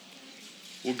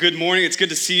Well, good morning. It's good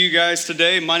to see you guys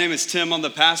today. My name is Tim. I'm the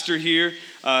pastor here.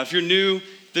 If you're new,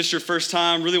 this is your first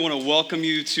time, really want to welcome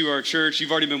you to our church.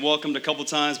 You've already been welcomed a couple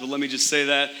times, but let me just say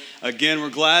that again, we're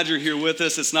glad you're here with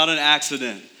us. It's not an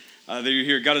accident that you're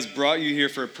here. God has brought you here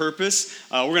for a purpose.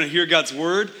 We're going to hear God's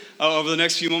word over the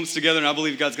next few moments together, and I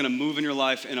believe God's going to move in your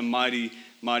life in a mighty,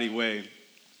 mighty way.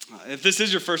 If this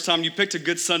is your first time, you picked a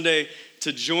good Sunday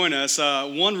to join us.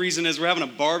 One reason is we're having a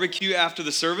barbecue after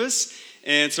the service.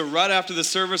 And so right after the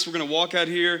service, we're going to walk out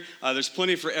here. There's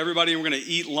plenty for everybody, and we're going to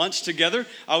eat lunch together.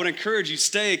 I would encourage you,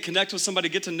 stay, connect with somebody,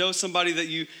 get to know somebody that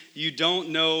you don't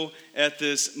know at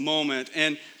this moment.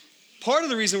 And part of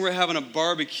the reason we're having a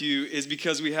barbecue is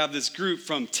because we have this group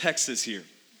from Texas here.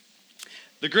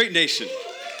 The great nation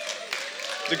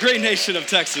of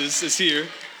Texas is here.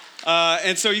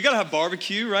 And so you got to have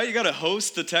barbecue, right? You got to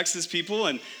host the Texas people.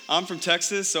 And I'm from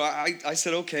Texas, so I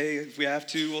said, okay, if we have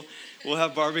to, we'll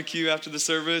have barbecue after the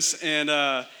service. And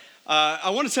I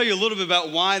want to tell you a little bit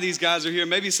about why these guys are here.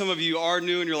 Maybe some of you are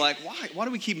new and you're like, why do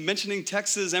we keep mentioning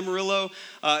Texas, Amarillo?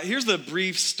 Here's the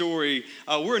brief story.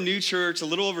 We're a new church, a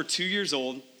little over 2 years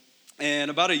old.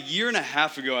 And about a year and a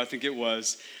half ago, I think it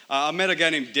was, I met a guy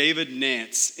named David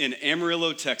Nance in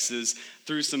Amarillo, Texas,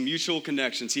 through some mutual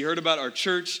connections. He heard about our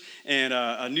church and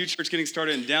a new church getting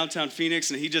started in downtown Phoenix,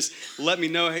 and he just let me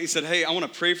know. He said, hey, I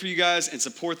want to pray for you guys and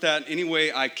support that any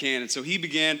way I can. And so he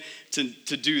began to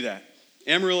do that.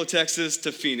 Amarillo, Texas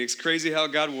to Phoenix. Crazy how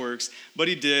God works, but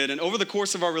he did. And over the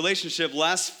course of our relationship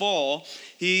last fall,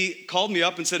 he called me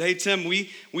up and said, hey, Tim, we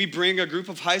bring a group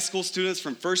of high school students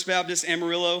from First Baptist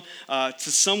Amarillo to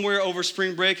somewhere over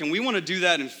spring break, and we want to do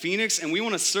that in Phoenix, and we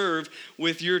want to serve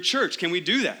with your church. Can we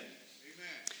do that?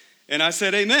 Amen. And I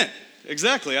said, amen.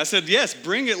 Exactly. I said, yes,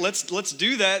 bring it. Let's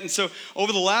do that. And so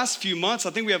over the last few months, I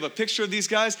think we have a picture of these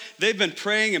guys. They've been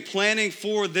praying and planning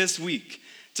for this week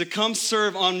to come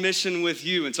serve on mission with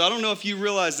you. And so I don't know if you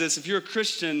realize this. If you're a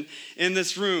Christian in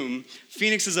this room,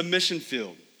 Phoenix is a mission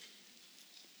field.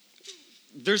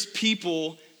 There's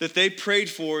people that they prayed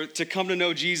for to come to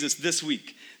know Jesus this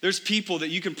week. There's people that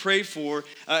you can pray for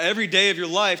every day of your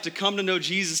life to come to know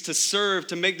Jesus, to serve,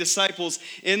 to make disciples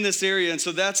in this area. And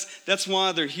so that's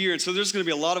why they're here. And so there's going to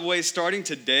be a lot of ways starting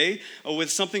today with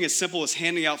something as simple as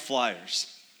handing out flyers,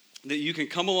 that you can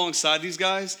come alongside these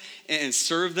guys and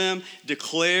serve them,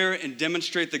 declare and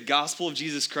demonstrate the gospel of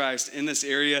Jesus Christ in this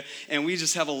area. And we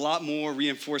just have a lot more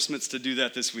reinforcements to do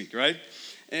that this week, right?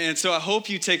 And so I hope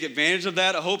you take advantage of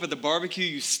that. I hope at the barbecue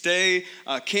you stay,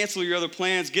 cancel your other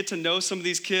plans, get to know some of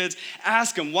these kids.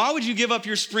 Ask them, why would you give up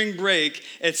your spring break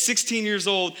at 16 years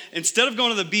old? Instead of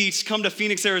going to the beach, come to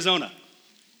Phoenix, Arizona.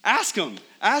 Ask them,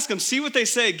 see what they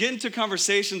say, get into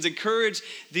conversations, encourage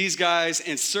these guys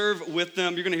and serve with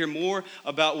them. You're going to hear more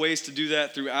about ways to do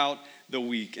that throughout the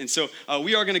week. And so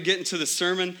we are going to get into the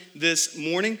sermon this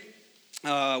morning.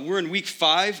 We're in week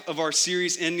 5 of our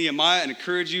series in Nehemiah. I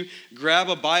encourage you, grab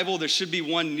a Bible. There should be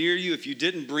one near you. If you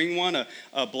didn't bring one,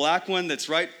 a black one that's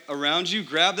right around you,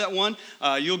 grab that one.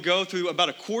 You'll go through about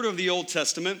a quarter of the Old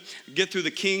Testament, get through the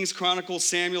Kings, Chronicles,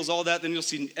 Samuels, all that. Then you'll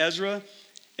see Ezra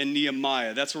and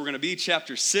Nehemiah. That's where we're going to be.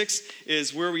 Chapter 6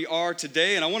 is where we are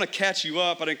today. And I want to catch you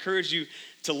up. I'd encourage you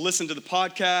to listen to the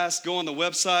podcast, go on the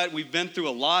website. We've been through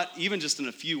a lot, even just in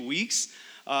a few weeks.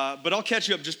 But I'll catch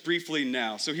you up just briefly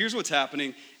now. So here's what's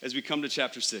happening as we come to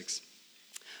chapter 6.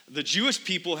 The Jewish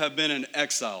people have been in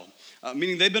exile,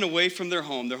 meaning they've been away from their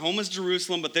home. Their home is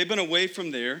Jerusalem, but they've been away from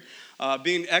there,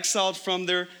 being exiled from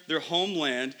their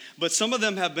homeland. But some of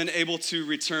them have been able to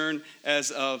return as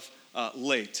of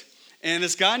late. And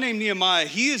this guy named Nehemiah,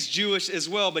 he is Jewish as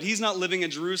well, but he's not living in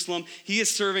Jerusalem. He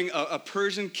is serving a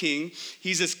Persian king.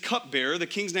 He's his cupbearer. The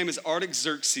king's name is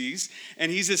Artaxerxes,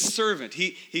 and he's his servant.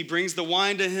 He brings the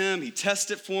wine to him. He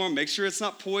tests it for him, makes sure it's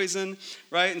not poison,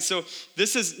 right? And so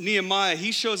this is Nehemiah.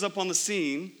 He shows up on the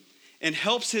scene and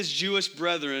helps his Jewish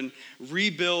brethren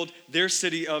rebuild their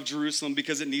city of Jerusalem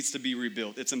because it needs to be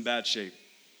rebuilt. It's in bad shape.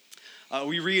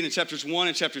 We read in chapters 1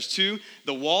 and chapters 2,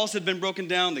 the walls had been broken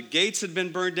down, the gates had been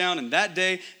burned down, and that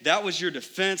day, that was your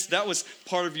defense, that was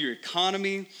part of your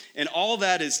economy, and all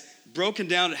that is broken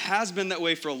down. It has been that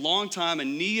way for a long time,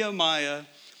 and Nehemiah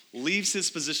leaves his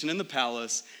position in the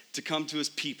palace to come to his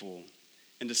people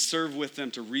and to serve with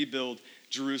them to rebuild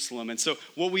Jerusalem. And so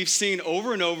what we've seen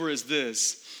over and over is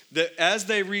this, that as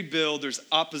they rebuild, there's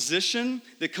opposition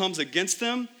that comes against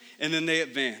them, and then they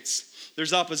advance.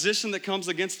 There's opposition that comes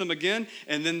against them again,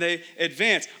 and then they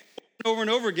advance over and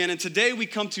over again. And today we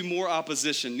come to more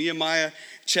opposition. Nehemiah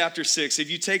chapter 6. If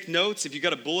you take notes, if you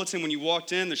got a bulletin when you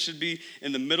walked in, there should be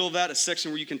in the middle of that a section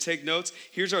where you can take notes.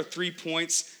 Here's our 3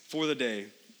 points for the day.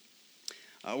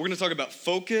 We're going to talk about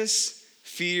focus,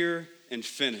 fear, and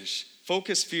finish.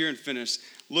 Focus, fear, and finish.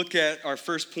 Look at our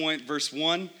first point, verse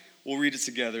 1. We'll read it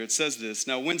together. It says this: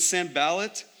 Now when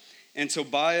Sanballat and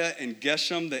Tobiah and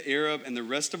Geshem the Arab and the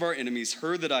rest of our enemies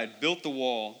heard that I had built the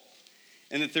wall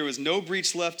and that there was no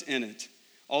breach left in it,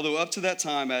 although up to that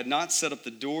time I had not set up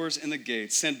the doors and the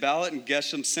gates, Sanballat and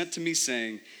Geshem sent to me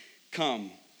saying,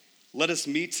 Come, let us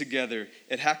meet together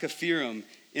at Hakkephirim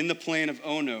in the plain of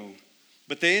Ono.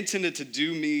 But they intended to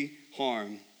do me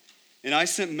harm. And I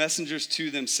sent messengers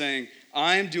to them saying,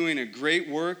 I am doing a great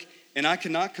work and I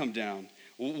cannot come down.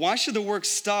 Why should the work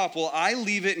stop while I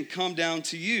leave it and come down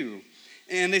to you?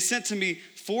 And they sent to me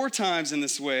 4 times in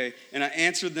this way, and I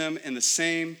answered them in the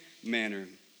same manner.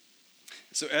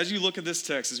 So as you look at this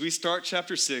text, as we start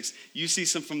chapter 6, you see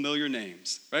some familiar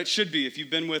names, right? Should be, if you've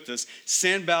been with us,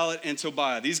 Sanballat and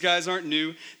Tobiah. These guys aren't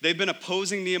new. They've been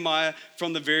opposing Nehemiah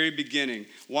from the very beginning.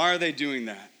 Why are they doing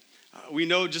that? We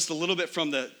know just a little bit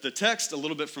from the text, a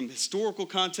little bit from historical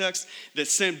context, that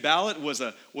Sanballat was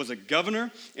a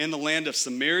governor in the land of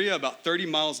Samaria, about 30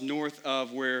 miles north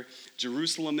of where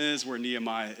Jerusalem is, where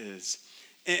Nehemiah is.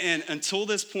 And until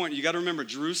this point, you got to remember,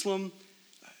 Jerusalem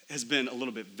has been a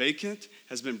little bit vacant,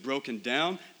 has been broken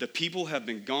down. The people have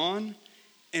been gone.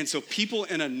 And so people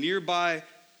in a nearby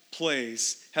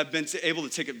place have been able to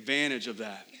take advantage of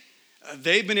that.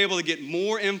 They've been able to get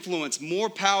more influence, more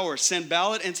power.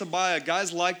 Sanballat and Tobiah,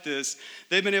 guys like this,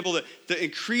 they've been able to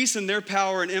increase in their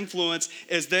power and influence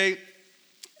as they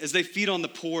feed on the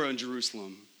poor in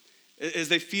Jerusalem, as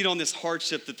they feed on this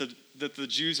hardship that the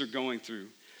Jews are going through.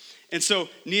 And so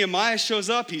Nehemiah shows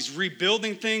up. He's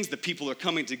rebuilding things. The people are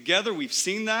coming together. We've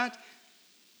seen that.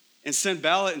 And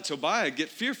Sanballat and Tobiah get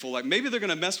fearful. Like, maybe they're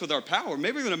going to mess with our power.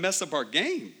 Maybe they're going to mess up our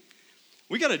game.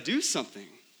 We got to do something.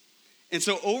 And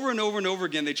so over and over and over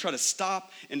again, they try to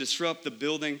stop and disrupt the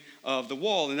building of the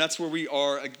wall. And that's where we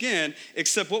are again.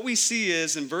 Except what we see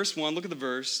is in verse 1, look at the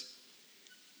verse.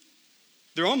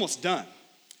 They're almost done.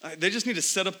 They just need to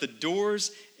set up the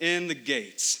doors and the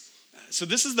gates. So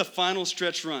this is the final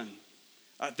stretch run.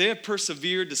 They have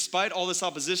persevered despite all this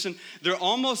opposition. They're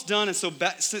almost done. And so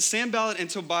Sanballat and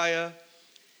Tobiah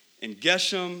and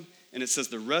Geshem, and it says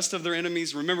the rest of their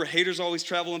enemies. Remember, haters always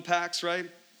travel in packs, right?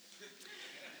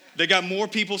 They got more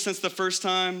people since the first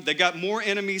time. They got more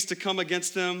enemies to come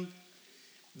against them.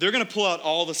 They're going to pull out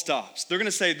all the stops. They're going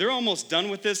to say, they're almost done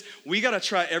with this. We got to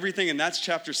try everything, and that's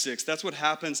chapter 6. That's what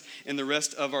happens in the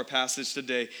rest of our passage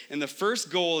today. And the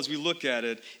first goal as we look at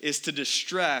it is to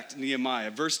distract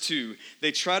Nehemiah. Verse 2,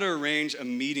 they try to arrange a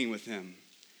meeting with him.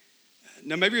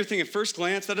 Now, maybe you're thinking, first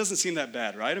glance, that doesn't seem that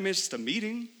bad, right? I mean, it's just a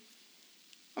meeting.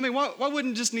 I mean, why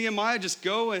wouldn't just Nehemiah just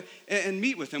go and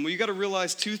meet with him? Well, you got to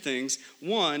realize 2 things.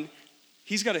 One,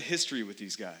 he's got a history with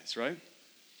these guys, right?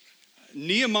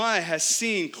 Nehemiah has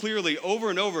seen clearly over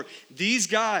and over these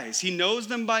guys, he knows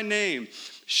them by name,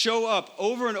 show up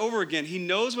over and over again. He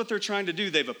knows what they're trying to do.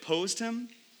 They've opposed him.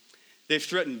 They've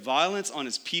threatened violence on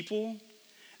his people.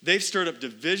 They've stirred up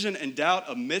division and doubt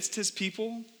amidst his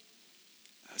people.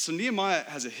 So Nehemiah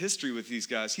has a history with these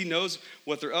guys. He knows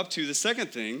what they're up to. The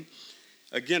second thing,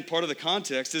 again, part of the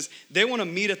context is they want to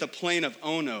meet at the plain of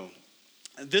Ono.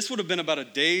 This would have been about a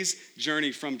day's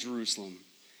journey from Jerusalem.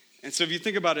 And so if you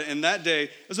think about it, in that day,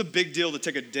 it was a big deal to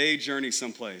take a day journey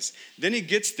someplace. Then he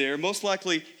gets there. Most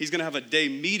likely, he's going to have a day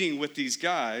meeting with these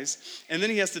guys. And then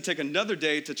he has to take another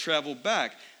day to travel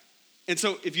back. And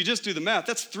so if you just do the math,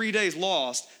 that's 3 days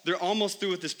lost. They're almost through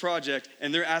with this project.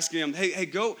 And they're asking him, hey,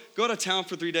 go to town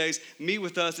for 3 days. Meet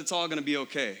with us. It's all going to be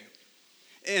okay.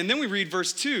 And then we read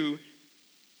verse 2.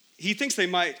 He thinks they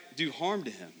might do harm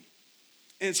to him.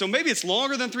 And so maybe it's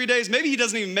longer than 3 days. Maybe he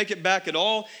doesn't even make it back at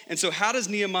all. And so how does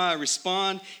Nehemiah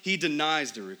respond? He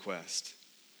denies the request.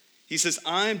 He says,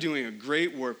 I'm doing a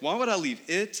great work. Why would I leave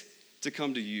it to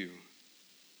come to you?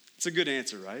 It's a good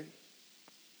answer, right?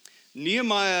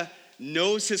 Nehemiah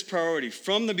knows his priority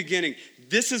from the beginning.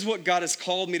 This is what God has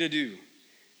called me to do.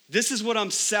 This is what I'm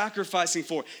sacrificing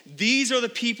for. These are the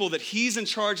people that he's in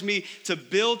charge of me to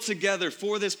build together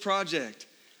for this project.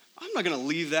 I'm not going to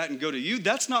leave that and go to you.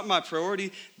 That's not my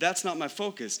priority. That's not my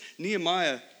focus.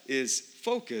 Nehemiah is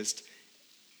focused,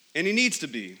 and he needs to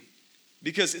be,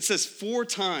 because it says 4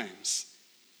 times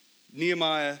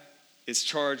Nehemiah is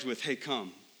charged with, hey,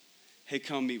 come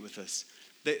meet with us.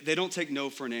 They don't take no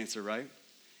for an answer, right?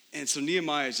 And so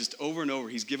Nehemiah is just over and over,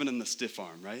 he's giving them the stiff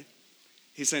arm, right?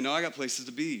 He's saying, no, I got places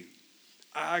to be.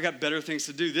 I got better things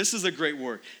to do. This is a great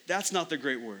work. That's not the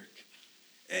great work.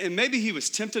 And maybe he was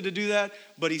tempted to do that,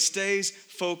 but he stays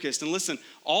focused. And listen,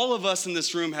 all of us in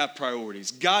this room have priorities,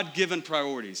 God-given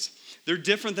priorities. They're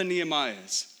different than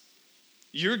Nehemiah's.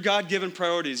 Your God-given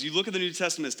priorities, you look at the New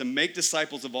Testament, is to make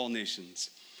disciples of all nations.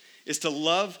 It's to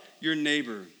love your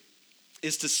neighbor.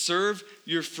 is to serve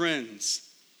your friends,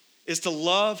 is to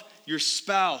love your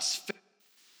spouse.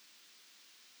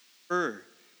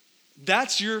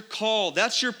 That's your call.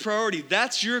 That's your priority.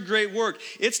 That's your great work.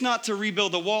 It's not to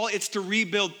rebuild the wall. It's to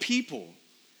rebuild people.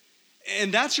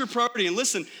 And that's your priority. And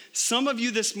listen, some of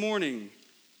you this morning,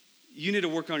 you need to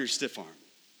work on your stiff arm.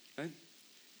 Right?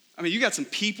 I mean, you got some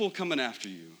people coming after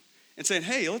you and saying,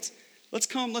 hey,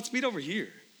 let's meet over here.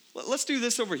 Let's do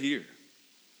this over here.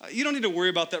 You don't need to worry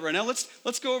about that right now.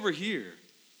 Let's go over here.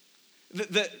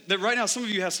 That right now, some of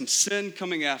you have some sin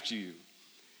coming after you.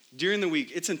 During the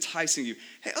week, it's enticing you.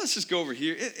 Hey, let's just go over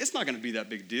here. It's not going to be that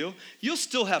big deal. You'll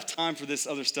still have time for this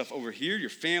other stuff over here, your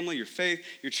family, your faith,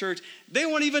 your church. They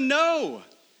won't even know.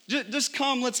 Just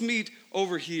come, let's meet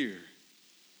over here.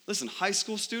 Listen, high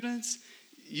school students,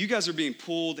 you guys are being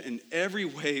pulled in every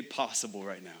way possible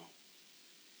right now.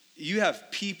 You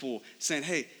have people saying,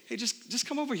 hey, just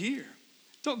come over here.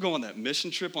 Don't go on that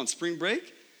mission trip on spring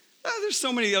break. There's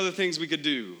so many other things we could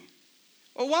do.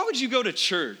 Or why would you go to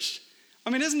church? I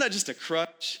mean, isn't that just a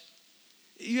crutch?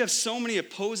 You have so many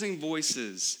opposing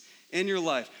voices in your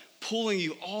life pulling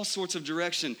you all sorts of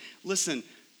direction. Listen,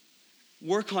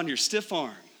 work on your stiff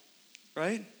arm,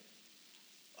 right?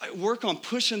 Work on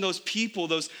pushing those people,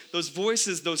 those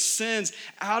voices, those sins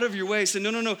out of your way. Say,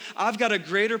 no, I've got a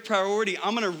greater priority.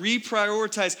 I'm going to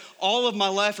reprioritize all of my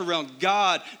life around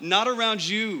God, not around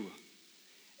you.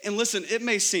 And listen, it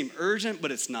may seem urgent,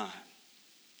 but it's not.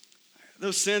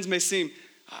 Those sins may seem,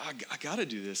 I got to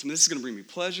do this. I mean, this is going to bring me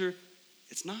pleasure.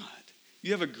 It's not.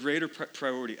 You have a greater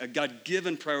priority, a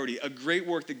God-given priority, a great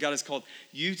work that God has called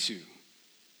you to.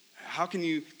 How can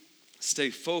you stay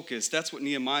focused? That's what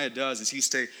Nehemiah does, is he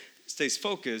stays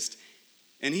focused.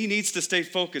 And he needs to stay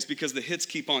focused because the hits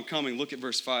keep on coming. Look at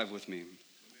verse 5 with me.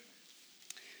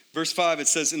 Verse 5, it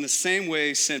says, in the same way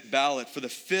he sent Balak for the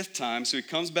 5th time, so he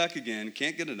comes back again,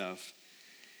 can't get enough.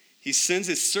 He sends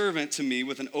his servant to me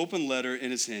with an open letter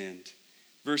in his hand.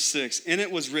 Verse 6, in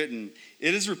it was written,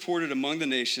 it is reported among the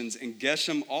nations, and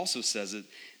Geshem also says it,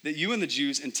 that you and the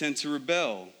Jews intend to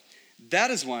rebel.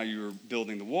 That is why you are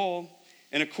building the wall.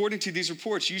 And according to these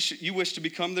reports, you wish to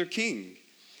become their king.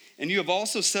 And you have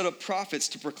also set up prophets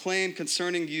to proclaim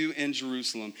concerning you in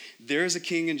Jerusalem, there is a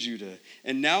king in Judah.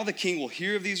 And now the king will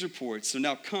hear of these reports. So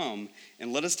now come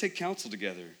and let us take counsel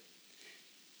together.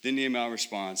 Then Nehemiah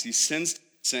responds. He sends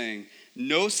saying,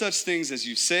 no such things as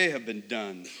you say have been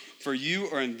done, for you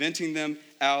are inventing them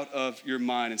out of your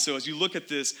mind. And so as you look at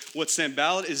this, what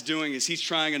Sanballat is doing is he's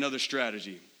trying another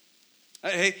strategy.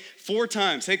 Hey, 4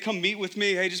 times. Hey, come meet with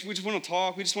me. Hey, we just want to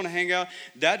talk. We just want to hang out.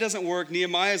 That doesn't work.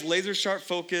 Nehemiah is laser sharp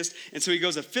focused. And so he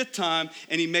goes a 5th time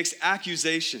and he makes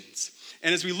accusations.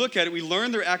 And as we look at it, we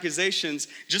learn their accusations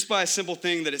just by a simple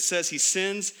thing that it says he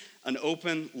sends an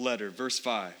open letter. Verse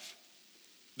 5.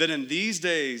 That in these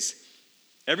days,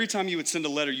 every time you would send a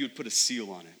letter, you would put a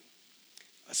seal on it.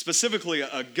 Specifically,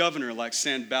 a governor like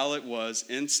Sanballat was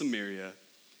in Samaria,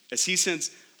 as he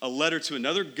sends a letter to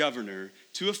another governor,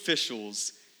 to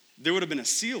officials, there would have been a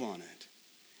seal on it.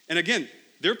 And again,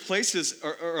 their places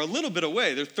are a little bit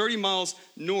away. They're 30 miles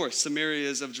north, Samaria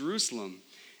is of Jerusalem.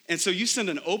 And so you send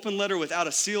an open letter without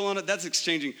a seal on it, that's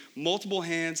exchanging multiple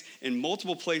hands in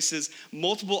multiple places,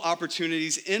 multiple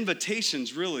opportunities,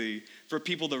 invitations really for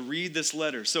people to read this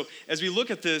letter. So as we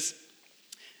look at this,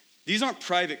 these aren't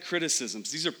private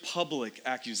criticisms. These are public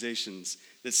accusations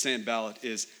that Sanballat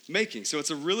is making. So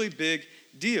it's a really big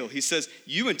deal. He says,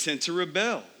 you intend to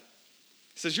rebel.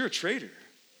 He says, you're a traitor.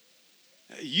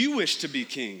 You wish to be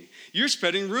king. You're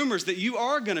spreading rumors that you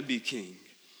are going to be king.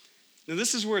 Now,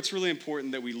 this is where it's really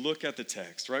important that we look at the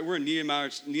text, right? We're in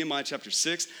Nehemiah chapter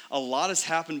 6. A lot has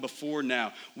happened before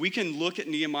now. We can look at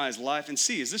Nehemiah's life and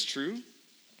see, is this true?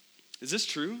 Is this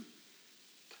true?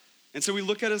 And so we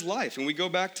look at his life and we go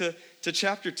back to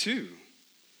chapter 2.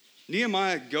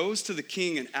 Nehemiah goes to the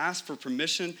king and asks for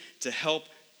permission to help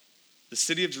the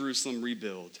city of Jerusalem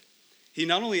rebuild. He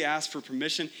not only asks for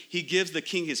permission, he gives the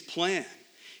king his plan.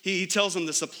 He tells him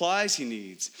the supplies he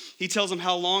needs. He tells him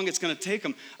how long it's going to take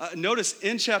him. Notice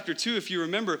in chapter 2, if you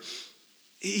remember,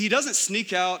 he doesn't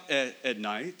sneak out at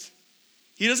night.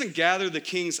 He doesn't gather the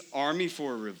king's army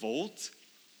for a revolt.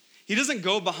 He doesn't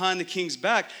go behind the king's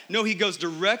back. No, he goes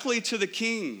directly to the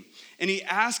king and he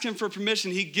asks him for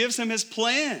permission. He gives him his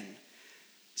plan.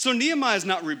 So Nehemiah is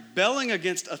not rebelling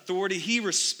against authority. He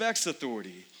respects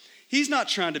authority. He's not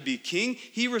trying to be king.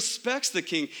 He respects the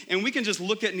king. And we can just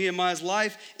look at Nehemiah's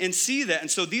life and see that. And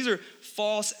so these are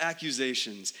false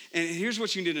accusations. And here's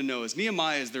what you need to know is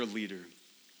Nehemiah is their leader.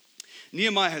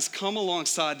 Nehemiah has come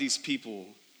alongside these people.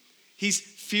 He's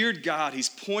feared God. He's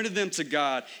pointed them to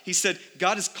God. He said,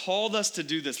 God has called us to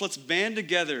do this. Let's band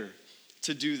together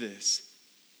to do this.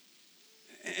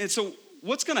 And so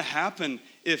what's going to happen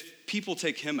if people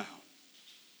take him out?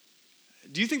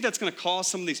 Do you think that's going to cause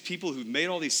some of these people who've made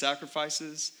all these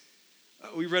sacrifices?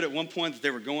 We read at one point that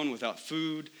they were going without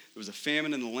food. There was a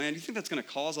famine in the land. Do you think that's going to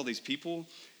cause all these people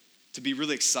to be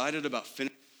really excited about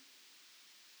finishing?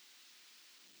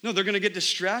 No, they're going to get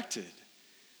distracted.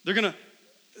 They're going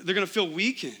to feel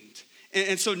weakened.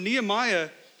 And so Nehemiah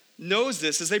knows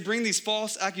this as they bring these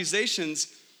false accusations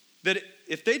that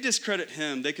if they discredit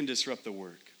him, they can disrupt the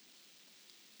work.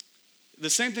 The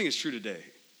same thing is true today.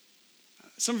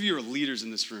 Some of you are leaders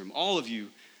in this room. All of you,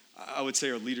 I would say,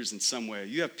 are leaders in some way.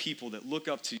 You have people that look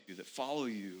up to you, that follow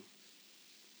you.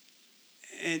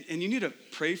 And you need to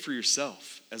pray for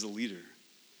yourself as a leader.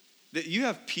 That you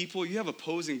have people, you have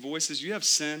opposing voices, you have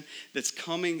sin that's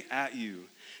coming at you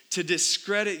to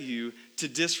discredit you, to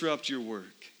disrupt your work.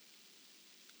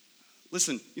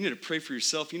 Listen, you need to pray for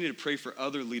yourself. You need to pray for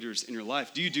other leaders in your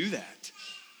life. Do you do that?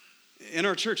 In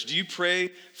our church, do you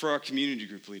pray for our community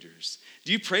group leaders?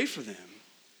 Do you pray for them?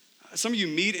 Some of you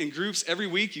meet in groups every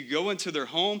week. You go into their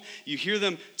home. You hear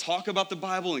them talk about the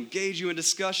Bible, engage you in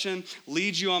discussion,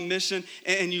 lead you on mission,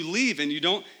 and you leave and you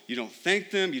don't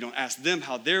thank them. You don't ask them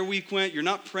how their week went. You're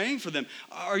not praying for them.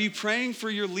 Are you praying for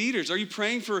your leaders? Are you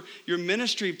praying for your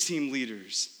ministry team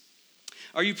leaders?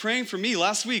 Are you praying for me?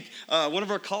 Last week, one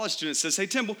of our college students says, "Hey,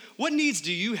 Tim, what needs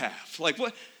do you have? Like,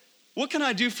 what can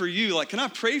I do for you? Like, can I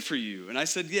pray for you?" And I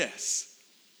said, yes.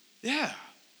 Yeah.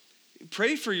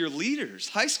 Pray for your leaders.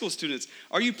 High school students,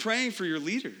 are you praying for your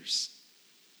leaders?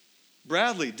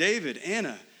 Bradley, David,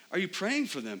 Anna, are you praying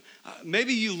for them?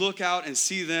 Maybe you look out and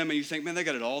see them and you think, man, they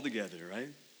got it all together, right?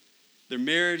 Their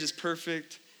marriage is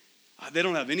perfect. They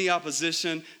don't have any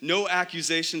opposition, no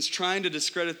accusations trying to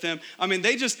discredit them. I mean,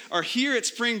 they just are here at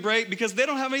spring break because they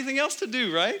don't have anything else to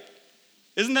do, right?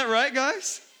 Isn't that right,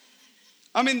 guys?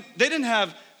 I mean, they didn't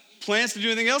have plans to do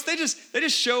anything else. They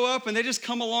just show up and they just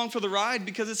come along for the ride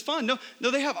because it's fun. No,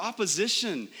 they have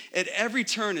opposition at every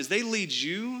turn. As they lead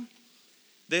you,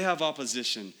 they have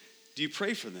opposition. Do you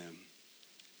pray for them?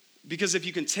 Because if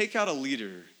you can take out a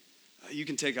leader, you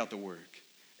can take out the work.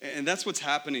 And that's what's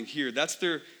happening here. That's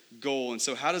their goal. And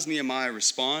so how does Nehemiah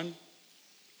respond?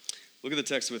 Look at the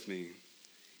text with me.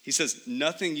 He says,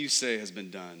 "Nothing you say has been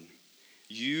done.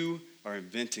 You are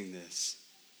inventing this."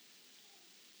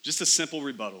 Just a simple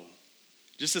rebuttal,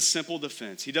 just a simple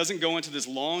defense. He doesn't go into this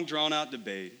long, drawn-out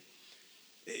debate.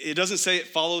 It doesn't say it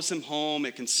follows him home,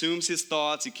 it consumes his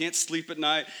thoughts, he can't sleep at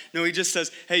night. No, he just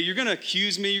says, hey, you're going to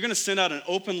accuse me, you're going to send out an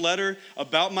open letter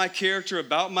about my character,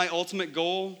 about my ultimate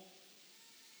goal.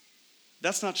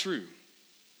 That's not true.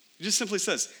 He just simply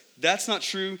says, that's not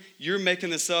true, you're making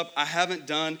this up, I haven't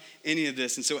done any of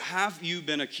this. And so have you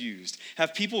been accused?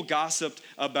 Have people gossiped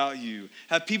about you?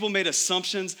 Have people made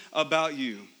assumptions about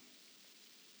you?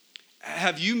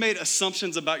 Have you made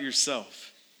assumptions about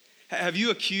yourself? Have you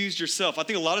accused yourself? I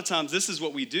think a lot of times this is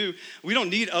what we do. We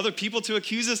don't need other people to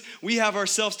accuse us. We have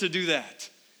ourselves to do that,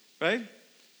 right?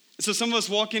 So some of us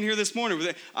walk in here this morning,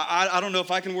 I don't know if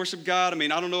I can worship God. I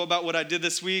mean, I don't know about what I did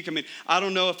this week. I mean, I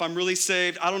don't know if I'm really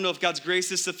saved. I don't know if God's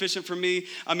grace is sufficient for me.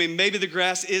 I mean, maybe the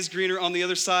grass is greener on the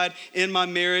other side in my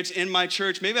marriage, in my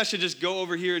church. Maybe I should just go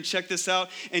over here and check this out.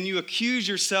 And you accuse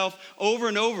yourself over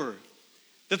and over.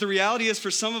 That the reality is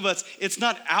for some of us, it's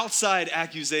not outside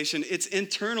accusation, it's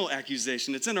internal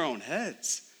accusation. It's in our own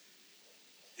heads.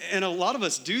 And a lot of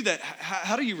us do that.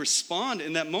 How do you respond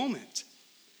in that moment?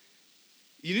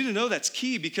 You need to know that's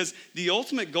key because the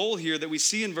ultimate goal here that we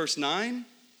see in verse 9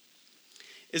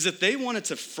 is that they wanted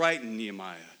to frighten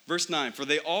Nehemiah. Verse 9, for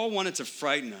they all wanted to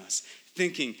frighten us,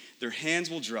 thinking their hands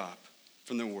will drop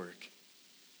from their work.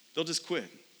 They'll just quit.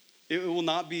 It will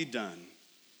not be done.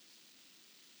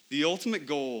 The ultimate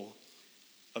goal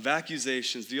of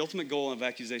accusations,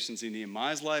 in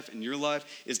Nehemiah's life and your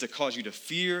life is to cause you to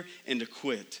fear and to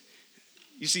quit.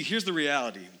 You see, here's the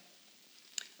reality.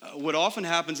 What often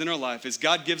happens in our life is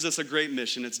God gives us a great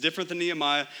mission. It's different than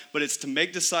Nehemiah, but it's to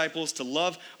make disciples, to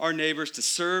love our neighbors, to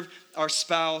serve our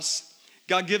spouse.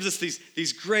 God gives us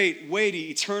these great, weighty,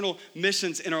 eternal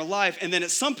missions in our life, and then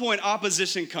at some point,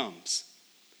 opposition comes.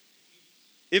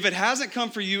 If it hasn't come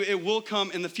for you, it will come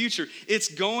in the future.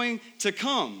 It's going to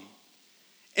come.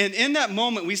 And in that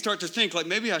moment, we start to think, like,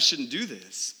 maybe I shouldn't do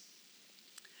this.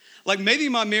 Like, maybe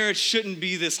my marriage shouldn't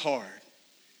be this hard.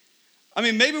 I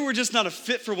mean, maybe we're just not a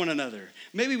fit for one another.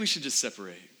 Maybe we should just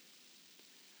separate.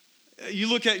 You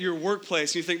look at your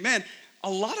workplace and you think, man, a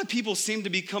lot of people seem to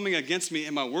be coming against me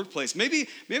in my workplace. Maybe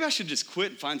I should just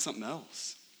quit and find something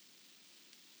else.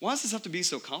 Why does this have to be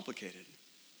so complicated?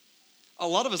 A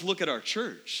lot of us look at our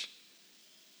church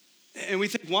and we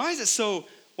think, why is it so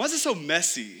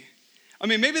messy? I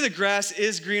mean, maybe the grass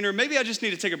is greener. Maybe I just need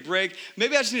to take a break.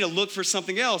 Maybe I just need to look for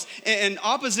something else. And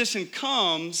opposition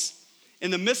comes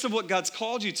in the midst of what God's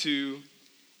called you to,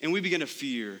 and we begin to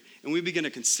fear, and we begin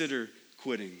to consider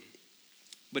quitting.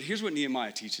 But here's what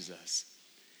Nehemiah teaches us,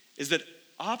 is that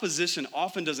opposition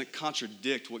often doesn't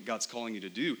contradict what God's calling you to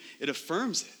do. It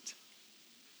affirms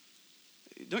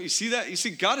it. Don't you see that? You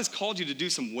see, God has called you to do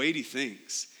some weighty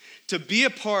things, to be a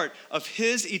part of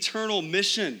his eternal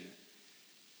mission.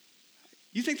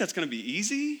 You think that's going to be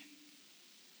easy?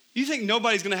 You think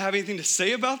nobody's going to have anything to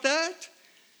say about that?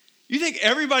 You think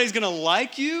everybody's going to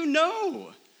like you?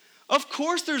 No. Of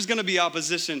course there's going to be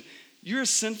opposition. You're a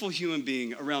sinful human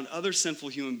being around other sinful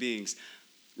human beings,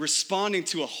 responding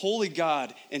to a holy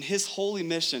God and his holy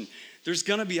mission. There's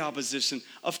going to be opposition.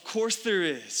 Of course there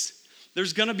is.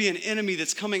 There's going to be an enemy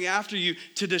that's coming after you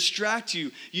to distract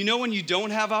you. You know when you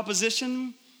don't have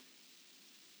opposition?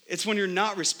 It's when you're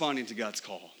not responding to God's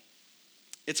call.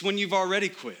 It's when you've already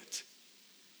quit.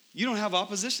 You don't have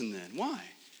opposition then. Why?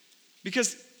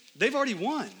 Because they've already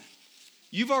won.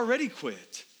 You've already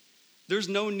quit. There's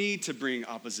no need to bring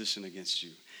opposition against you.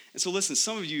 And so listen,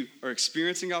 some of you are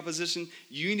experiencing opposition.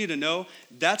 You need to know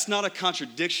that's not a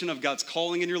contradiction of God's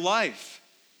calling in your life,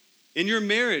 in your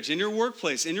marriage, in your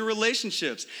workplace, in your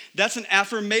relationships. That's an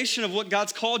affirmation of what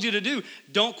God's called you to do.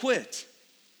 Don't quit.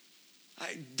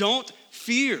 Don't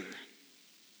fear.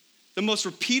 The most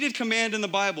repeated command in the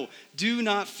Bible, do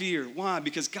not fear. Why?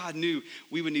 Because God knew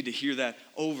we would need to hear that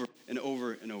over and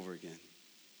over and over again.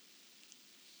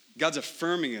 God's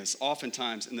affirming us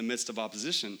oftentimes in the midst of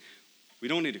opposition. We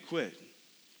don't need to quit.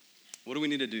 What do we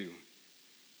need to do?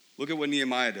 Look at what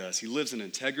Nehemiah does. He lives in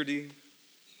integrity.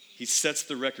 He sets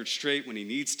the record straight when he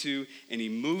needs to, and he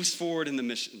moves forward in the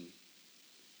mission.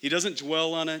 He doesn't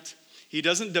dwell on it. He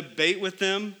doesn't debate with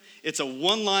them. It's a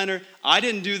one-liner. I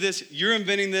didn't do this. You're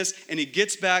inventing this. And he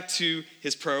gets back to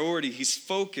his priority. He's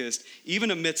focused, even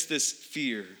amidst this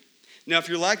fear. Now, if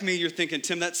you're like me, you're thinking,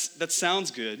 Tim, that sounds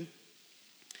good.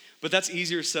 But that's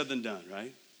easier said than done,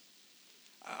 right?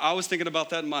 I was thinking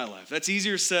about that in my life. That's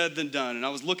easier said than done. And I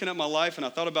was looking at my life, and I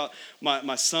thought about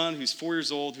my son, who's 4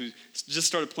 years old, who just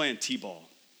started playing t-ball.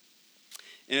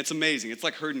 And it's amazing. It's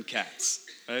like herding cats,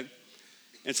 right?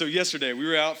 And so yesterday, we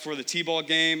were out for the t-ball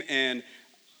game, and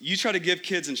you try to give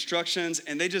kids instructions,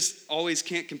 and they just always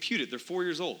can't compute it. They're 4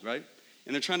 years old, right?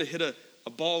 And they're trying to hit a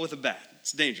ball with a bat.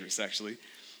 It's dangerous, actually.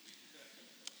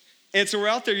 And so we're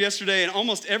out there yesterday, and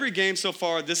almost every game so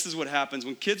far, this is what happens.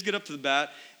 When kids get up to the bat,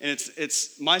 and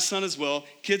it's my son as well,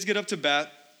 kids get up to bat,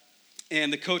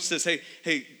 and the coach says,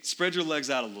 hey, spread your legs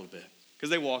out a little bit. Because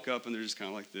they walk up, and they're just kind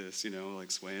of like this,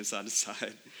 like swaying side to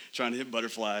side, trying to hit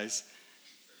butterflies.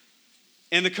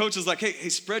 And the coach is like, hey,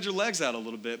 spread your legs out a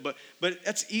little bit. But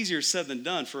that's easier said than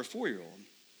done for a 4-year-old.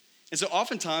 And so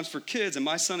oftentimes for kids, and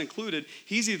my son included,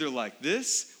 he's either like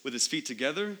this with his feet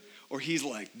together, or he's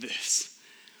like this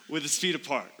with his feet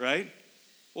apart, right?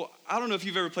 Well, I don't know if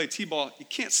you've ever played t-ball. You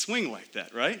can't swing like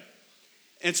that, right?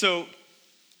 And so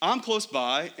I'm close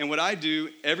by, and what I do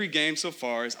every game so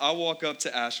far is I walk up to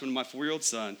Ashwin, my 4-year-old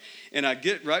son, and I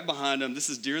get right behind him. This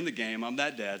is during the game. I'm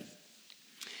that dad.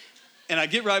 And I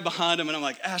get right behind him, and I'm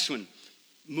like, Ashwin,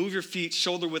 move your feet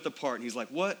shoulder width apart. And he's like,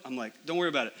 what? I'm like, don't worry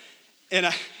about it.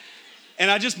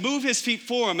 And I just move his feet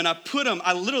for him, and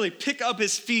I literally pick up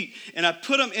his feet, and I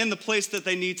put them in the place that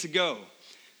they need to go.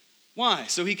 Why?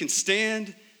 So he can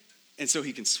stand, and so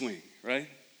he can swing, right?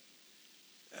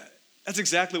 That's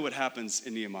exactly what happens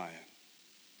in Nehemiah.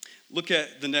 Look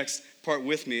at the next part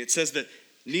with me. It says that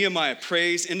Nehemiah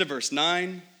prays into verse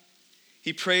 9.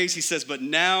 He prays, he says, but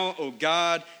now, O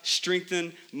God,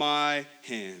 strengthen my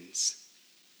hands.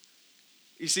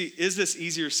 You see, is this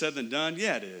easier said than done?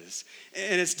 Yeah, it is.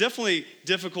 And it's definitely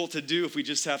difficult to do if we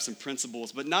just have some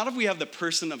principles, but not if we have the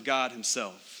person of God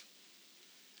himself.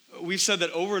 We've said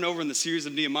that over and over in the series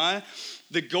of Nehemiah.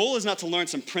 The goal is not to learn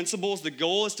some principles. The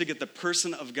goal is to get the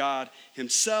person of God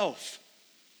himself,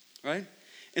 right?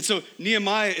 And so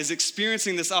Nehemiah is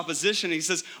experiencing this opposition. He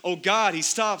says, oh God, he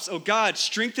stops. Oh God,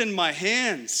 strengthen my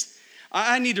hands.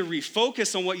 I need to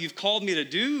refocus on what you've called me to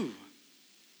do.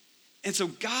 And so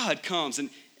God comes and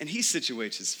he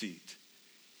situates his feet.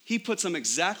 He puts them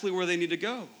exactly where they need to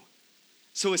go.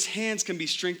 So his hands can be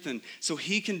strengthened so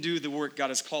he can do the work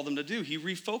God has called him to do. He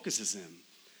refocuses him.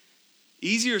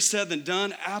 Easier said than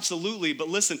done, absolutely. But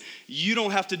listen, you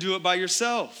don't have to do it by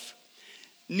yourself.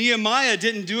 Nehemiah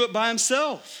didn't do it by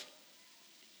himself.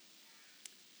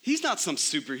 He's not some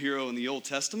superhero in the Old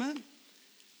Testament,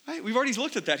 right? We've already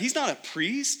looked at that. He's not a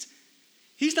priest.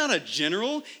 He's not a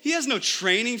general. He has no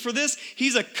training for this.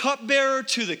 He's a cupbearer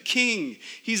to the king.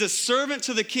 He's a servant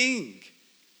to the king.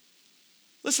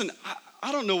 Listen,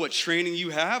 I don't know what training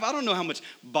you have. I don't know how much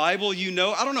Bible you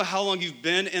know. I don't know how long you've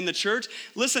been in the church.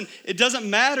 Listen, it doesn't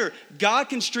matter. God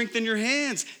can strengthen your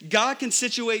hands. God can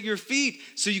situate your feet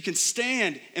so you can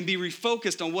stand and be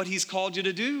refocused on what he's called you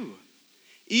to do.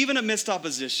 Even amidst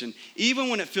opposition, even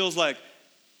when it feels like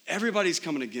everybody's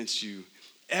coming against you,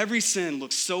 every sin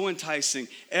looks so enticing,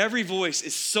 every voice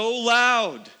is so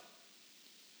loud,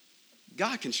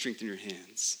 God can strengthen your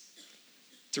hands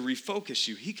to refocus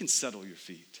you. He can settle your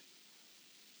feet.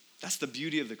 That's the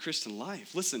beauty of the Christian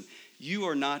life. Listen, you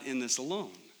are not in this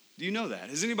alone. Do you know that?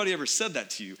 Has anybody ever said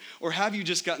that to you? Or have you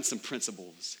just gotten some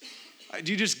principles?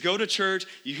 Do you just go to church,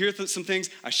 you hear some things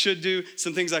I should do,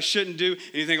 some things I shouldn't do,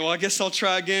 and you think, well, I guess I'll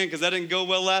try again because that didn't go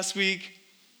well last week?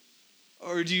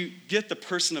 Or do you get the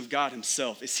person of God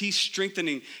himself? Is he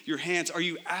strengthening your hands? Are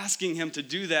you asking him to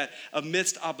do that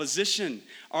amidst opposition?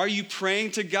 Are you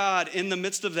praying to God in the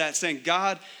midst of that, saying,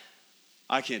 God,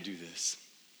 I can't do this.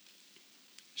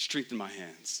 Strengthen my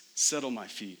hands, settle my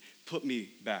feet, put me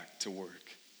back to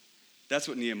work. That's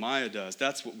what Nehemiah does.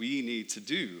 That's what we need to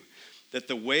do. That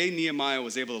the way Nehemiah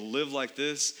was able to live like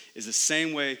this is the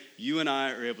same way you and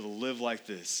I are able to live like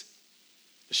this.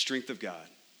 The strength of God,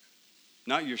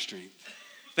 not your strength.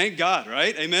 Thank God,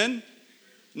 right? Amen?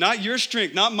 Not your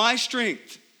strength, not my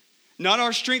strength, not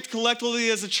our strength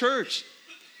collectively as a church.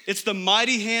 It's the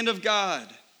mighty hand of God.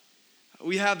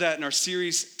 We have that in our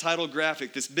series title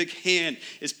graphic. This big hand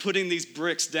is putting these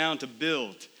bricks down to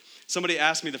build. Somebody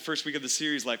asked me the first week of the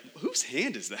series, like, whose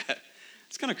hand is that?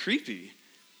 It's kind of creepy.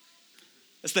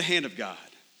 That's the hand of God,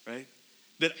 right?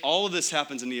 That all of this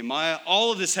happens in Nehemiah.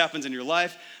 All of this happens in your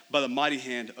life by the mighty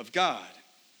hand of God.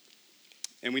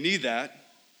 And we need that.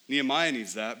 Nehemiah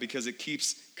needs that because it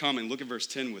keeps coming. Look at verse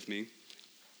 10 with me.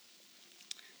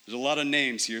 There's a lot of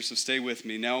names here, so stay with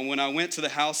me. Now, when I went to the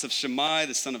house of Shammai,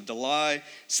 the son of Delai,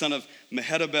 son of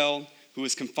Mehetabel, who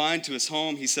was confined to his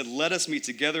home, he said, let us meet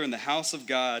together in the house of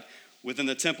God within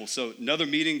the temple. So another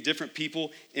meeting, different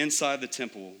people inside the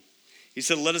temple. He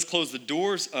said, let us close the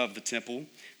doors of the temple,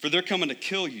 for they're coming to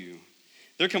kill you.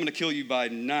 They're coming to kill you by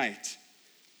night.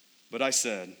 But I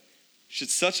said, should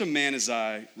such a man as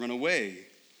I run away?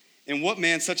 And what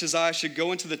man such as I should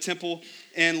go into the temple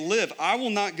and live? I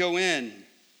will not go in.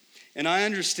 And I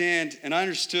understood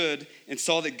and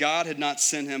saw that God had not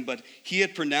sent him, but he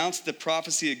had pronounced the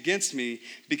prophecy against me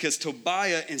because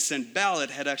Tobiah and Sanballat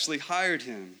had actually hired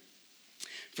him.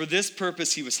 For this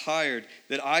purpose he was hired,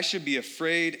 that I should be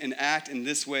afraid and act in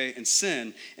this way and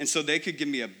sin, and so they could give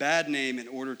me a bad name in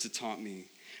order to taunt me.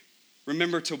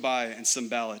 Remember Tobiah and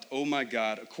Sanballat, oh my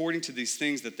God, according to these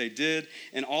things that they did,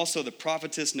 and also the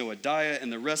prophetess Noadiah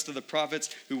and the rest of the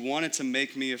prophets who wanted to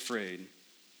make me afraid.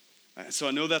 So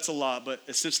I know that's a lot, but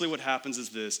essentially what happens is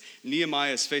this.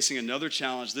 Nehemiah is facing another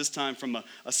challenge, this time from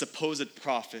a supposed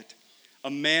prophet, a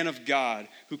man of God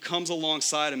who comes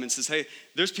alongside him and says, hey,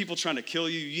 there's people trying to kill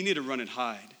you. You need to run and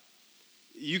hide.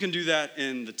 You can do that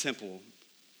in the temple.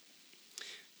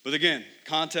 But again,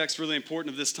 context really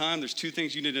important of this time. There's two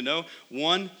things you need to know.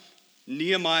 One,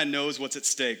 Nehemiah knows what's at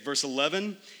stake. Verse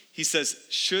 11, he says,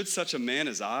 should such a man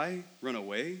as I run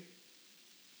away?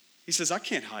 He says, I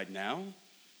can't hide now.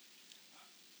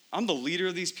 I'm the leader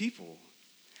of these people.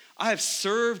 I have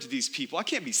served these people. I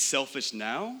can't be selfish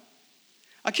now.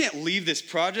 I can't leave this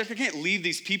project. I can't leave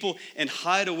these people and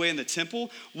hide away in the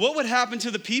temple. What would happen to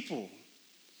the people?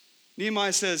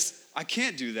 Nehemiah says, I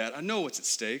can't do that. I know what's at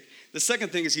stake. The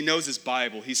second thing is he knows his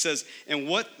Bible. He says, and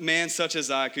what man such as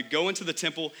I could go into the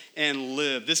temple and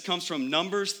live? This comes from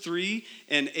Numbers 3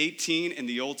 and 18 in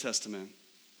the Old Testament,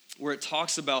 where it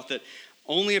talks about that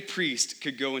only a priest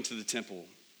could go into the temple.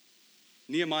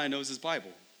 Nehemiah knows his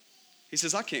Bible. He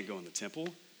says, I can't go in the temple.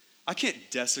 I can't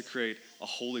desecrate a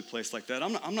holy place like that.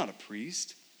 I'm not a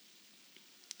priest.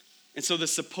 And so the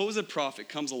supposed prophet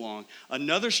comes along.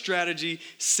 Another strategy,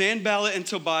 Sanballat and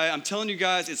Tobiah. I'm telling you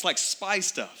guys, it's like spy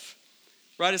stuff,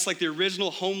 right? It's like the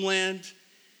original Homeland,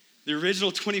 the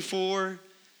original 24.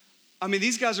 I mean,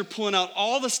 these guys are pulling out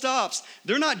all the stops.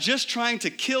 They're not just trying to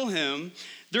kill him.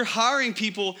 They're hiring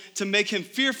people to make him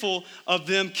fearful of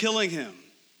them killing him.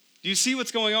 Do you see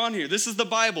what's going on here? This is the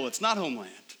Bible. It's not Homeland.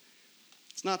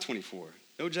 It's not 24.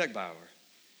 No Jack Bauer.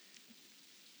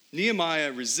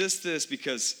 Nehemiah resists this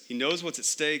because he knows what's at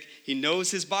stake. He knows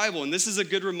his Bible. And this is a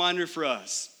good reminder for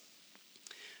us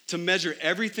to measure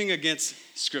everything against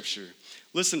Scripture.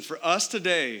 Listen, for us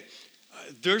today,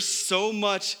 there's so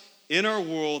much in our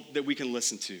world that we can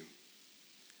listen to.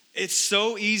 It's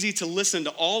so easy to listen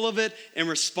to all of it and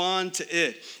respond to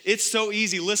it. It's so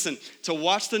easy, listen, to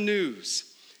watch the news.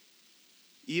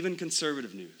 Even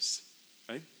conservative news,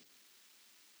 right?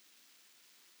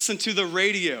 Listen to the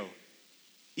radio,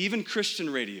 even Christian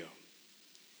radio.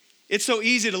 It's so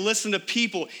easy to listen to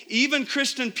people, even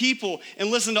Christian people, and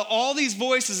listen to all these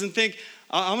voices and think,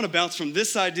 I'm gonna bounce from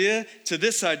this idea to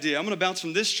this idea. I'm gonna bounce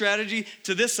from this strategy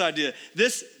to this idea,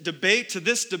 this debate to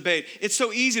this debate. It's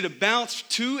so easy to bounce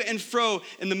to and fro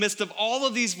in the midst of all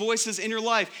of these voices in your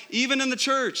life, even in the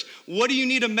church. What do you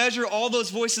need to measure all those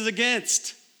voices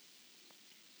against?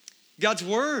 God's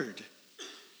word,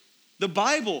 the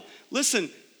Bible. Listen,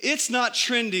 it's not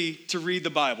trendy to read the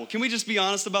Bible. Can we just be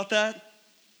honest about that?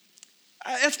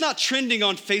 It's not trending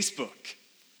on Facebook,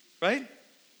 right?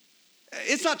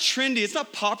 It's not trendy, it's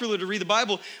not popular to read the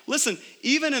Bible. Listen,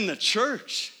 even in the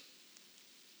church,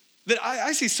 that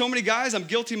I see so many guys, I'm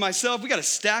guilty myself, we got a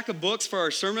stack of books for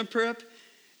our sermon prep,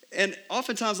 and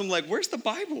oftentimes I'm like, where's the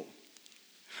Bible?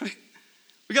 Right?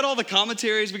 We got all the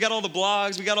commentaries, we got all the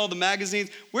blogs, we got all the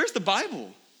magazines. Where's the Bible?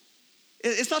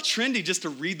 It's not trendy just to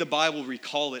read the Bible,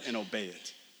 recall it, and obey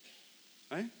it,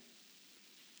 right?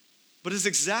 But it's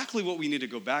exactly what we need to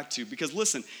go back to, because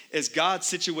listen, as God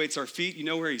situates our feet, you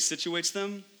know where he situates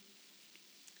them?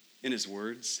 In his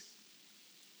words,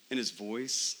 in his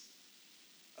voice,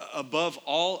 above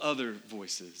all other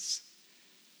voices.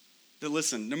 That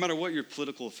listen, no matter what your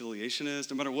political affiliation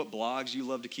is, no matter what blogs you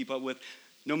love to keep up with,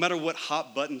 no matter what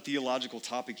hot button theological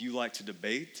topic you like to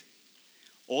debate,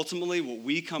 ultimately what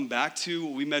we come back to,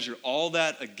 what we measure all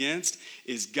that against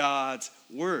is God's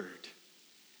word.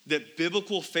 That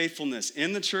biblical faithfulness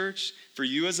in the church for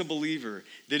you as a believer,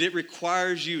 that it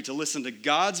requires you to listen to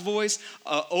God's voice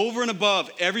over and above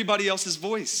everybody else's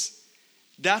voice.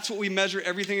 That's what we measure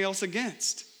everything else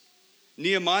against.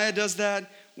 Nehemiah does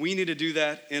that. We need to do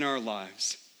that in our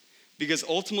lives, because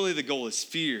ultimately the goal is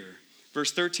fear.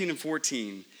 Verse 13 and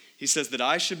 14, he says that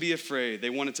I should be afraid. They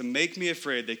wanted to make me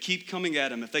afraid. They keep coming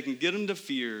at him. If they can get him to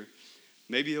fear,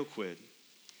 maybe he'll quit.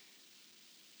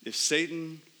 If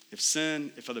Satan, if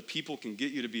sin, if other people can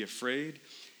get you to be afraid,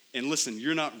 and listen,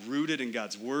 you're not rooted in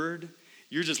God's word,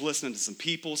 you're just listening to some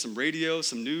people, some radio,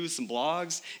 some news, some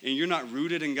blogs, and you're not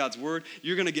rooted in God's word,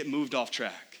 you're gonna get moved off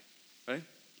track, right?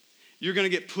 You're gonna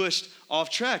get pushed off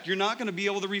track. You're not gonna be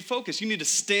able to refocus. You need to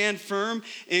stand firm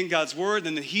in God's word,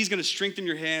 and then he's gonna strengthen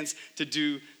your hands to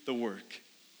do the work.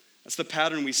 That's the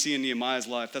pattern we see in Nehemiah's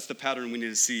life. That's the pattern we need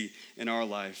to see in our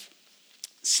life.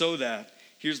 So that,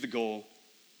 here's the goal,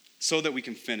 so that we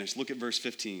can finish. Look at verse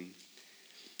 15.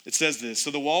 It says this,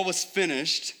 so the wall was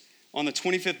finished on the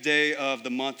 25th day of the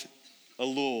month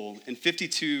Elul in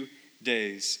 52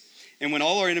 days. And when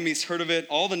all our enemies heard of it,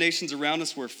 all the nations around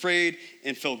us were afraid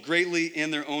and fell greatly in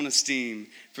their own esteem,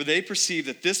 for they perceived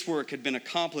that this work had been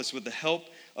accomplished with the help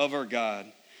of our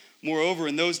God. Moreover,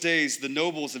 in those days, the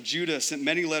nobles of Judah sent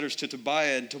many letters to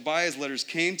Tobiah, and Tobiah's letters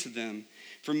came to them.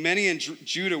 For many in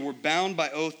Judah were bound by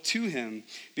oath to him,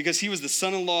 because he was the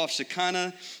son-in-law of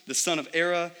Shekinah, the son of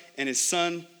Era, and his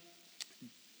son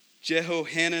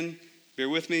Jehohanan, bear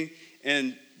with me,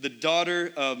 and the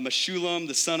daughter of Meshullam,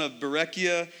 the son of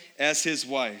Berechiah, as his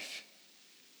wife.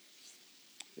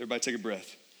 Everybody take a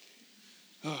breath.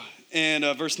 And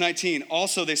verse 19,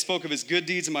 also they spoke of his good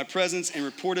deeds in my presence and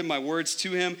reported my words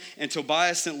to him, and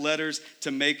Tobiah sent letters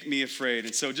to make me afraid.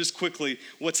 And so just quickly,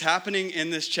 what's happening in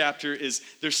this chapter is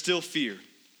there's still fear.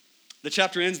 The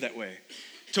chapter ends that way.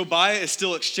 Tobiah is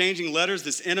still exchanging letters,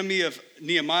 this enemy of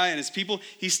Nehemiah and his people.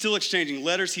 He's still exchanging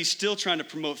letters. He's still trying to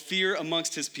promote fear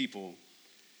amongst his people.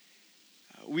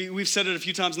 We've said it a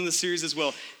few times in this series as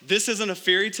well. This isn't a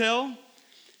fairy tale,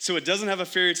 so it doesn't have a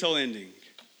fairy tale ending.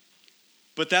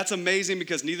 But that's amazing,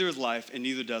 because neither is life and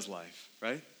neither does life,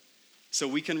 right? So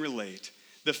we can relate.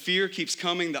 The fear keeps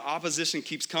coming, the opposition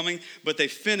keeps coming, but they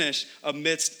finish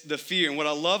amidst the fear. And what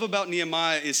I love about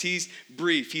Nehemiah is he's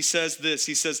brief. He says this,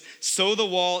 he says, so the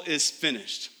wall is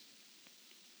finished.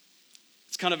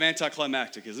 It's kind of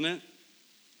anticlimactic, isn't it?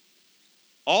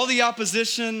 All the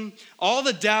opposition, all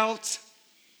the doubt,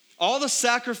 all the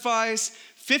sacrifice,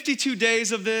 52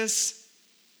 days of this,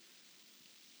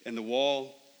 and the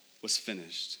wall was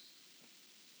finished.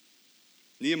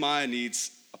 Nehemiah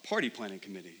needs a party planning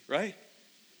committee, right?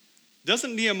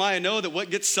 Doesn't Nehemiah know that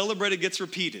what gets celebrated gets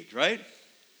repeated, right?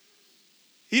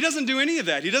 He doesn't do any of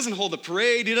that. He doesn't hold a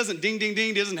parade. He doesn't ding, ding, ding.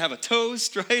 He doesn't have a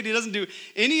toast, right? He doesn't do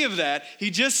any of that. He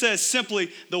just says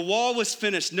simply, the wall was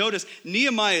finished. Notice,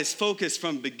 Nehemiah is focused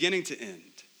from beginning to end.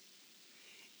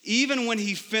 Even when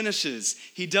he finishes,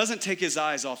 he doesn't take his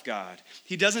eyes off God.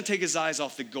 He doesn't take his eyes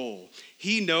off the goal.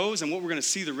 He knows, and what we're going to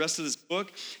see the rest of this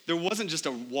book, there wasn't just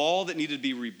a wall that needed to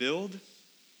be rebuilt.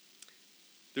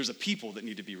 There's a people that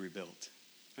need to be rebuilt,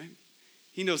 right?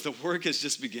 He knows the work is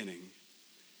just beginning.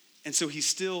 And so he's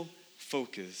still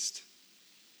focused.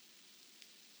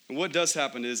 And what does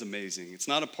happen is amazing. It's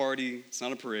not a party, it's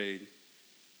not a parade,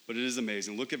 but it is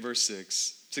amazing. Look at verse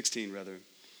 6. 16 rather.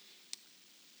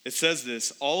 It says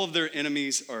this, all of their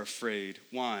enemies are afraid.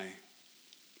 Why?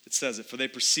 It says it, for they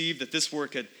perceive that this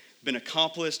work had been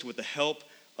accomplished with the help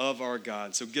of our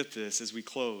God. So get this as we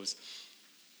close.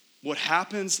 What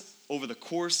happens over the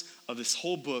course of this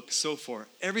whole book so far,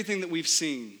 everything that we've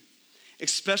seen,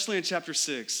 especially in chapter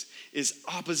 6, is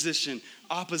opposition,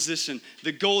 opposition.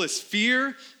 The goal is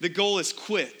fear, the goal is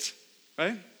quit,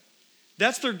 right?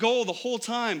 That's their goal the whole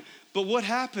time. But what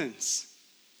happens?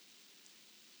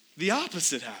 The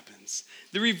opposite happens.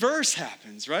 The reverse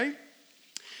happens, right?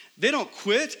 They don't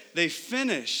quit, they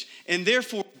finish. And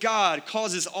therefore, God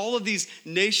causes all of these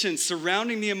nations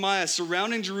surrounding Nehemiah,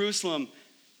 surrounding Jerusalem,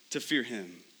 to fear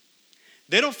him.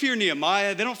 They don't fear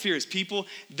Nehemiah, they don't fear his people.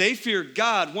 They fear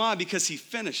God. Why? Because he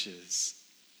finishes.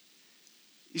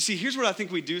 You see, here's what I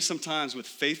think we do sometimes with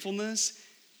faithfulness,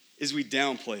 is we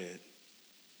downplay it.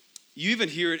 You even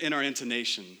hear it in our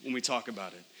intonation when we talk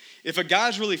about it. If a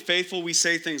guy's really faithful, we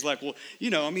say things like, well,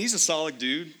 he's a solid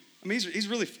dude.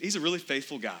 He's a really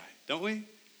faithful guy, don't we?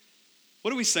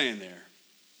 What are we saying there?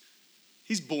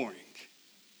 He's boring,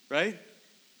 right?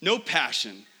 No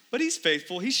passion, but he's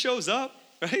faithful. He shows up,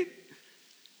 right?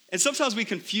 And sometimes we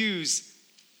confuse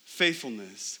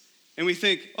faithfulness. And we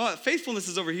think, faithfulness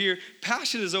is over here.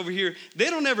 Passion is over here. They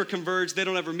don't ever converge. They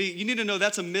don't ever meet. You need to know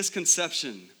that's a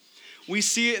misconception. We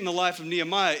see it in the life of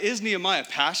Nehemiah. Is Nehemiah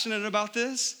passionate about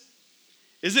this?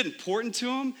 Is it important to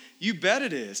him? You bet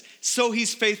it is. So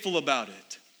he's faithful about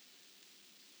it.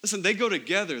 Listen, they go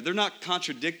together. They're not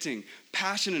contradicting.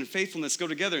 Passion and faithfulness go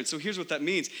together. And so here's what that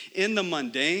means. In the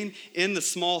mundane, in the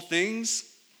small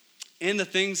things, in the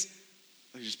things,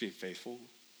 you're just being faithful.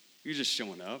 You're just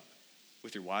showing up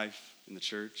with your wife in the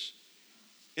church.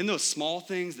 In those small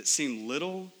things that seem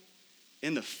little,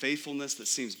 in the faithfulness that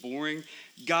seems boring,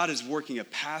 God is working a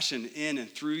passion in and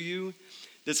through you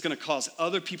that's going to cause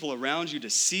other people around you to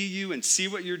see you and see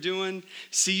what you're doing,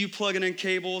 see you plugging in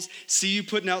cables, see you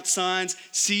putting out signs,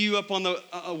 see you up on the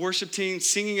worship team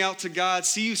singing out to God,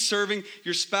 see you serving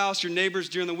your spouse, your neighbors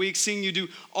during the week, seeing you do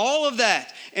all of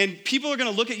that. And people are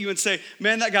going to look at you and say,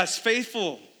 man, that guy's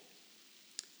faithful.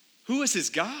 Who is his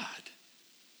God?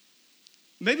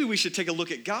 Maybe we should take a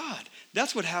look at God.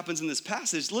 That's what happens in this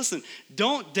passage. Listen,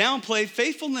 don't downplay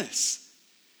faithfulness.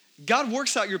 God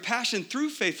works out your passion through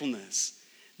faithfulness.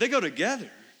 They go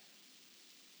together.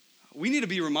 We need to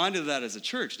be reminded of that as a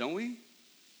church, don't we?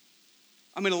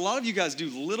 I mean, a lot of you guys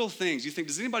do little things. You think,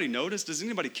 does anybody notice? Does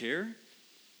anybody care?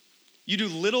 You do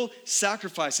little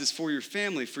sacrifices for your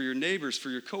family, for your neighbors, for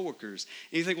your coworkers.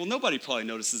 And you think, well, nobody probably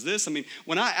notices this. I mean,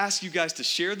 when I ask you guys to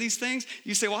share these things,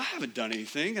 you say, well, I haven't done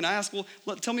anything. And I ask, well,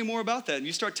 tell me more about that. And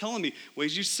you start telling me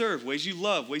ways you serve, ways you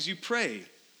love, ways you pray.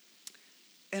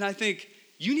 And I think,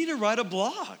 you need to write a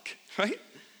blog, right?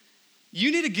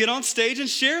 You need to get on stage and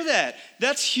share that.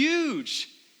 That's huge.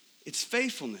 It's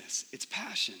faithfulness. It's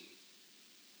passion.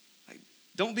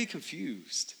 Don't be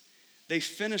confused. They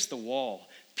finish the wall.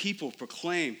 People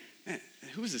proclaim, man,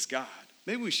 who is this God?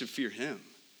 Maybe we should fear him.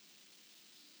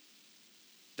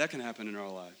 That can happen in our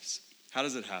lives. How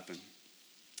does it happen?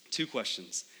 2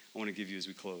 questions I want to give you as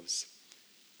we close.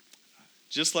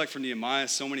 Just like for Nehemiah,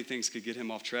 so many things could get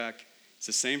him off track. It's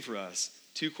the same for us.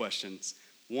 2 questions.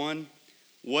 1,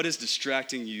 what is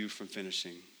distracting you from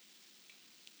finishing?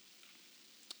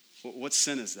 What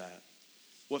sin is that?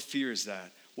 What fear is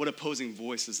that? What opposing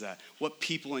voice is that? What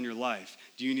people in your life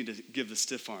do you need to give the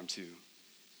stiff arm to?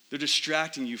 They're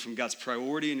distracting you from God's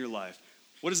priority in your life.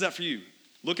 What is that for you?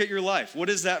 Look at your life. What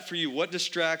is that for you? What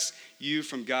distracts you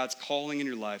from God's calling in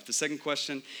your life? The second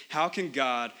question, how can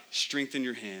God strengthen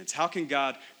your hands? How can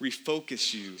God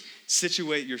refocus you,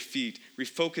 situate your feet,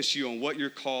 refocus you on what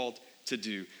you're called to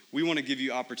do? We want to give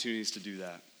you opportunities to do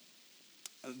that.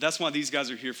 That's why these guys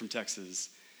are here from Texas,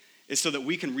 is so that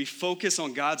we can refocus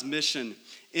on God's mission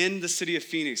in the city of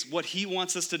Phoenix, what he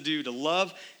wants us to do, to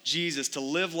love Jesus, to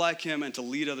live like him, and to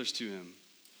lead others to him.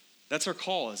 That's our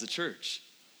call as a church.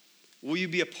 Will you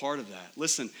be a part of that?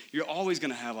 Listen, you're always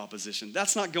going to have opposition.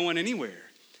 That's not going anywhere.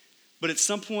 But at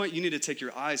some point, you need to take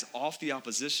your eyes off the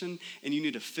opposition and you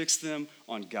need to fix them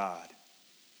on God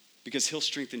because he'll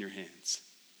strengthen your hands.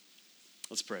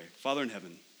 Let's pray. Father in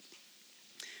heaven,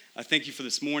 I thank you for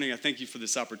this morning. I thank you for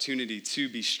this opportunity to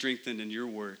be strengthened in your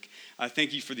work. I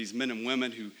thank you for these men and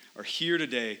women who are here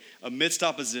today amidst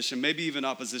opposition, maybe even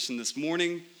opposition this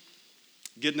morning,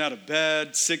 getting out of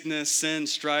bed, sickness, sin,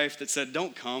 strife, that said,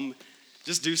 don't come,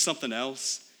 just do something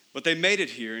else. But they made it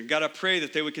here. And God, I pray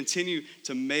that they would continue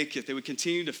to make it. They would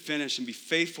continue to finish and be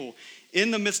faithful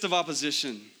in the midst of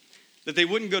opposition. that they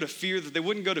wouldn't go to fear, that they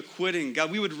wouldn't go to quitting.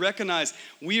 God, we would recognize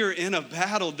we are in a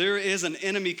battle. There is an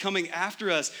enemy coming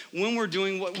after us when we're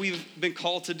doing what we've been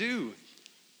called to do.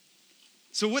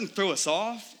 So it wouldn't throw us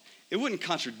off. It wouldn't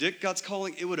contradict God's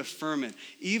calling. It would affirm it,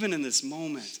 even in this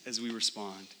moment as we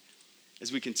respond,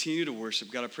 as we continue to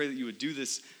worship. God, I pray that you would do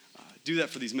this, do that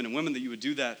for these men and women, that you would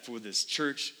do that for this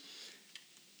church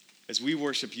as we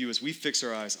worship you, as we fix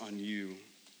our eyes on you.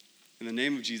 In the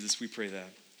name of Jesus, we pray that.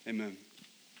 Amen.